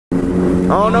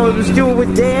Oh no, it was doing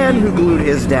with Dan who glued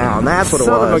his down. That's what it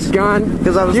was. Son of a gun.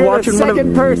 Because I was You're watching the one of...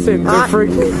 second person to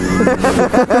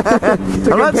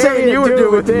I'm not saying you were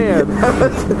doing with Dan.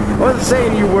 I wasn't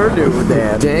saying you were doing with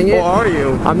Dan. Dang it. Or are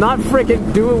you? I'm not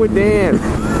freaking doing with Dan.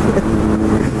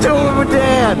 Do it with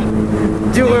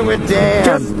Dan. Do it with Dan.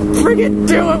 Just freaking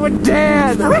do it with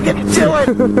Dan. Freaking do it.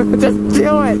 Just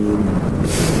do it.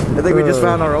 I think we just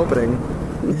found our opening.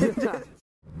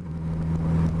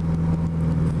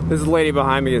 This lady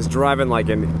behind me is driving like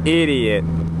an idiot. I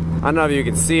don't know if you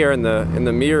can see her in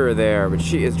the mirror there, but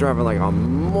she is driving like a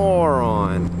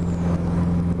moron.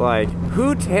 Like,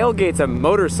 who tailgates a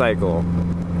motorcycle?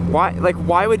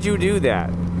 Why would you do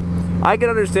that? I can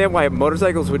understand why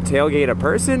motorcycles would tailgate a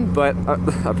person, but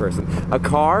a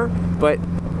car, but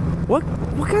what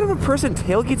kind of a person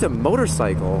tailgates a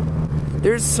motorcycle?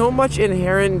 There's so much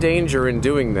inherent danger in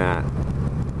doing that.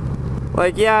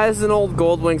 Like, yeah, this is an old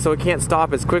Goldwing, so it can't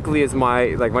stop as quickly as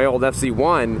my old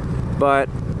FC1, but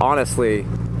honestly,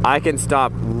 I can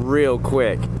stop real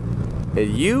quick.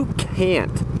 You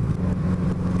can't.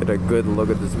 Get a good look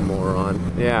at this moron.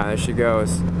 Yeah, there she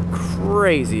goes.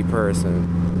 Crazy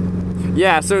person.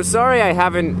 Yeah, so sorry I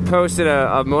haven't posted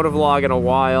a motovlog in a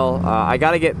while. I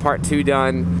gotta get part 2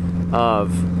 done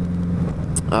of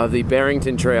the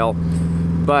Barrington Trail,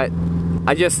 but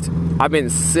I've been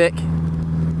sick,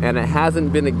 and it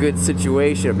hasn't been a good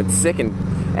situation. I've been sick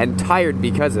and tired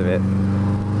because of it.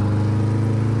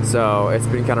 So it's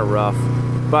been kind of rough.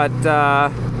 But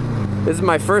this is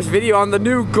my first video on the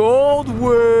new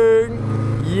Goldwing.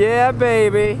 Yeah,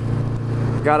 baby.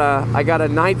 I got a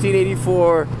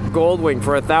 1984 Goldwing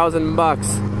for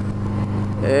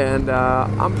 $1,000, and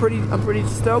I'm pretty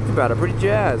stoked about it. Pretty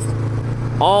jazzed.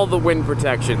 All the wind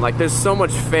protection. Like, there's so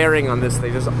much fairing on this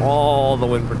thing. Just all the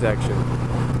wind protection.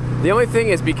 The only thing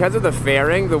is, because of the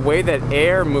fairing, the way that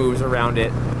air moves around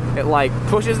it, it like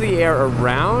pushes the air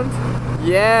around.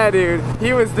 Yeah, dude,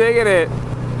 he was digging it.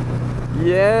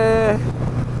 Yeah.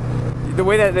 The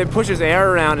way that it pushes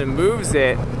air around and moves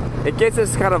it, it gets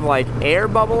this kind of like air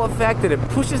bubble effect, and it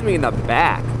pushes me in the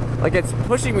back. Like, it's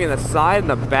pushing me in the side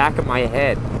and the back of my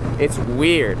head. It's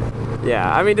weird.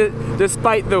 Yeah, I mean,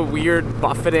 despite the weird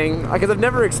buffeting, because I've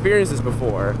never experienced this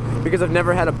before, because I've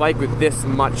never had a bike with this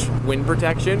much wind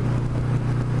protection.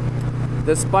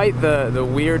 Despite the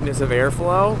weirdness of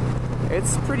airflow,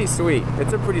 it's pretty sweet.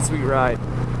 It's a pretty sweet ride,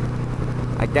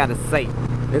 I gotta say.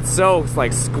 It's so,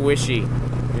 like, squishy,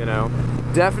 you know?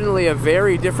 Definitely a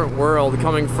very different world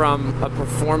coming from a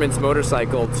performance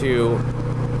motorcycle to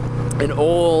an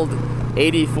old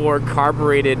 84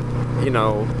 carbureted, you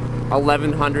know,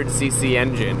 1100cc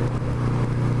engine.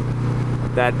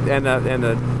 That and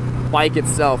the bike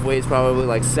itself weighs probably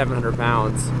like 700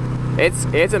 pounds.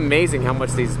 It's amazing how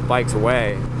much these bikes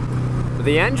weigh. But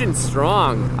the engine's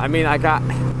strong. I mean, I don't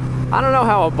know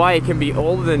how a bike can be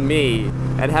older than me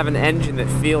and have an engine that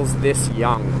feels this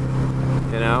young.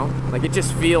 You know? Like, it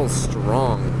just feels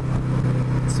strong.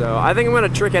 So I think I'm gonna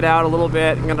trick it out a little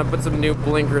bit. I'm gonna put some new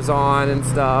blinkers on and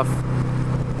stuff.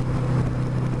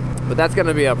 But that's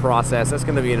gonna be a process. That's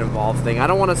gonna be an involved thing. I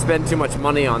don't want to spend too much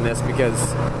money on this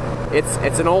because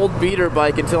it's an old beater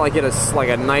bike until I get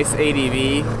a nice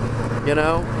ADV. You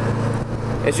know,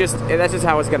 that's just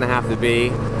how it's gonna have to be,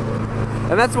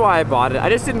 and that's why I bought it. I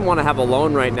just didn't want to have a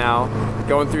loan right now.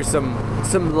 Going through some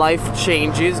life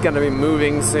changes. Gonna be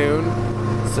moving soon,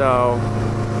 so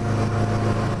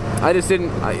I just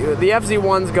didn't. The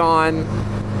FZ1's gone,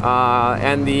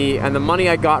 and the money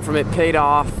I got from it paid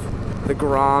off the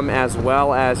Grom as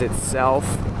well as itself.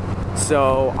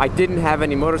 So I didn't have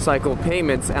any motorcycle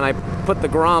payments, and I put the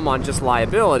Grom on just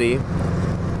liability.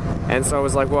 And so I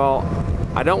was like, well,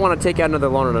 I don't want to take out another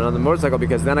loan on another motorcycle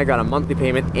because then I got a monthly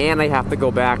payment and I have to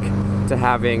go back to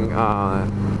having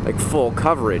like full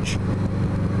coverage.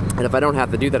 And if I don't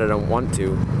have to do that, I don't want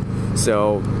to.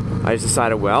 So I just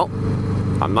decided, well,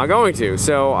 I'm not going to.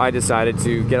 So I decided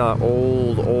to get an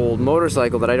old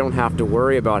motorcycle that I don't have to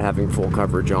worry about having full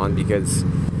coverage on, because,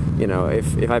 you know,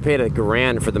 if I paid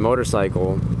 $1,000 for the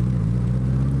motorcycle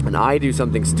and I do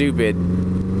something stupid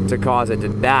to cause it to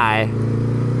die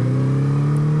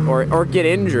or get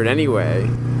injured anyway,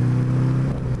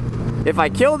 if I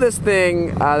kill this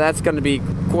thing, that's going to be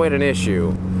quite an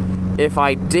issue. If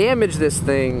I damage this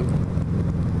thing,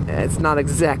 it's not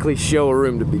exactly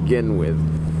showroom to begin with,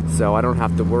 so I don't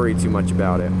have to worry too much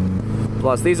about it.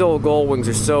 Plus, these old Goldwings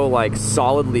are so, like,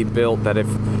 solidly built that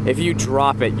if you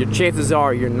drop it, your chances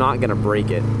are you're not gonna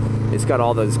break it. It's got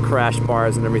all those crash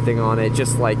bars and everything on it,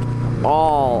 just like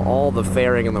all the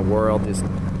fairing in the world. Just,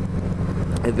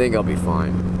 I think I'll be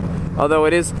fine. Although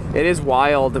it is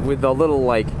wild with the little,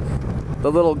 like,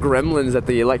 little gremlins that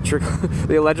the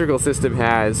electrical system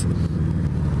has.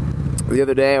 The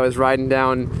other day I was riding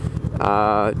down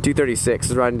 236. I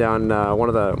was riding down one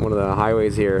of the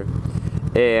highways here,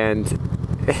 and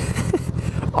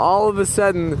all of a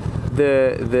sudden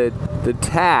the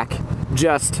tack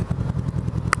just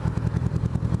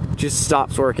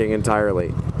stops working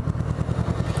entirely.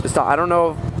 I don't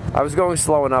know. I was going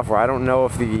slow enough where I don't know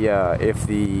if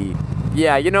the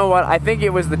yeah, you know what? I think it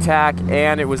was the tack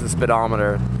and it was the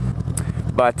speedometer.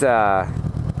 But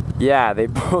yeah, they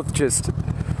both just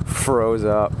froze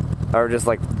up, or just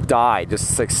like died,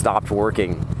 just like stopped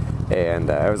working. And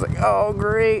I was like, oh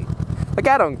great. Like,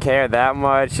 I don't care that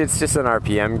much. It's just an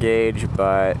RPM gauge,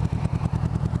 but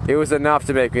it was enough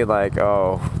to make me like,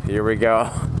 oh, here we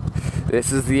go.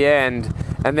 This is the end.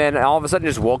 And then all of a sudden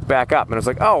just woke back up, and I was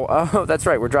like, oh, that's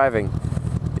right, we're driving.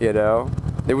 You know?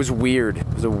 It was weird.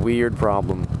 It was a weird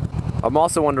problem. I'm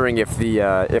also wondering if the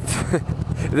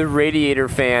the radiator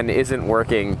fan isn't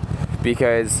working,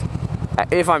 because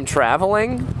if I'm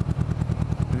traveling,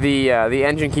 the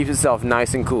engine keeps itself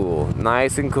nice and cool.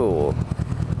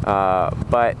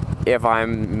 But if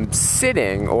I'm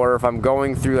sitting, or if I'm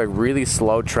going through like really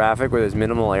slow traffic where there's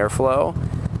minimal airflow,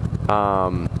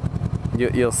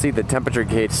 you'll see the temperature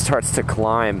gauge starts to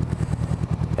climb,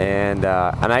 and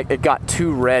it got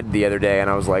too red the other day, and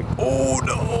I was like, oh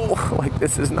no, like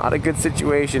this is not a good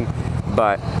situation.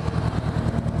 But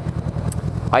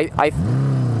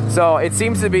so it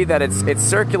seems to be that it's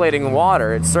circulating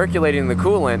water, it's circulating the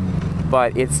coolant,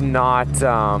 but it's not.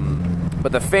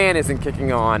 But the fan isn't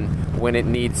kicking on when it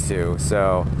needs to,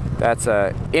 so that's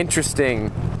a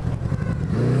interesting.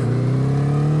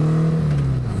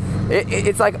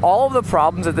 It's like all of the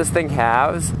problems that this thing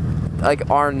has, like,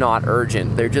 are not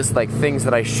urgent. They're just like things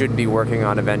that I should be working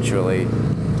on eventually.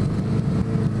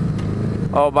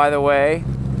 Oh, by the way,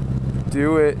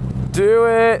 do it.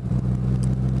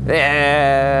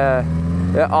 Yeah,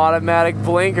 the automatic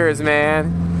blinkers,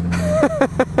 man.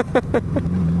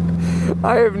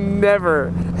 I have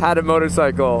never had a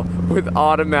motorcycle with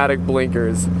automatic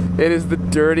blinkers. It is the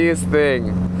dirtiest thing.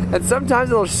 And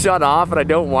sometimes it'll shut off and I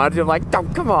don't want it to. I'm like, oh,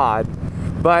 come on.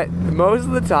 But most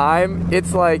of the time,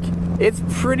 it's like, it's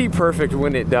pretty perfect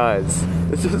when it does.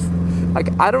 It's just, like,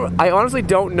 I honestly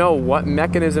don't know what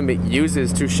mechanism it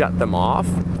uses to shut them off.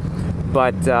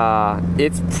 But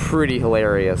it's pretty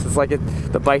hilarious. It's like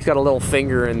the bike's got a little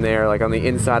finger in there, like on the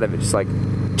inside of it, just like.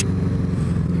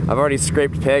 I've already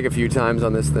scraped peg a few times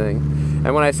on this thing.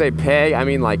 And when I say peg, I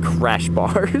mean like crash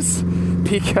bars,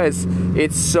 because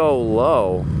it's so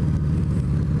low.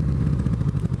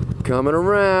 Coming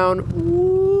around.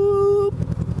 Whoop.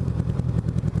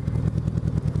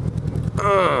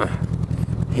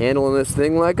 Handling this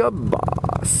thing like a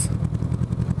boss.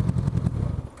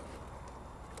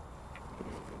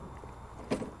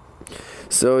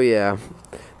 So yeah,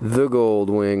 the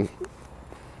Goldwing.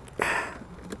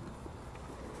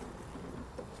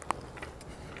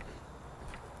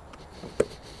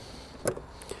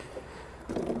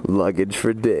 Luggage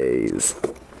for days.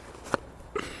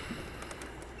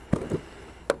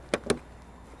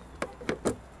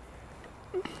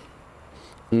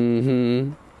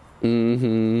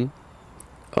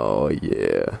 Oh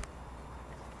yeah.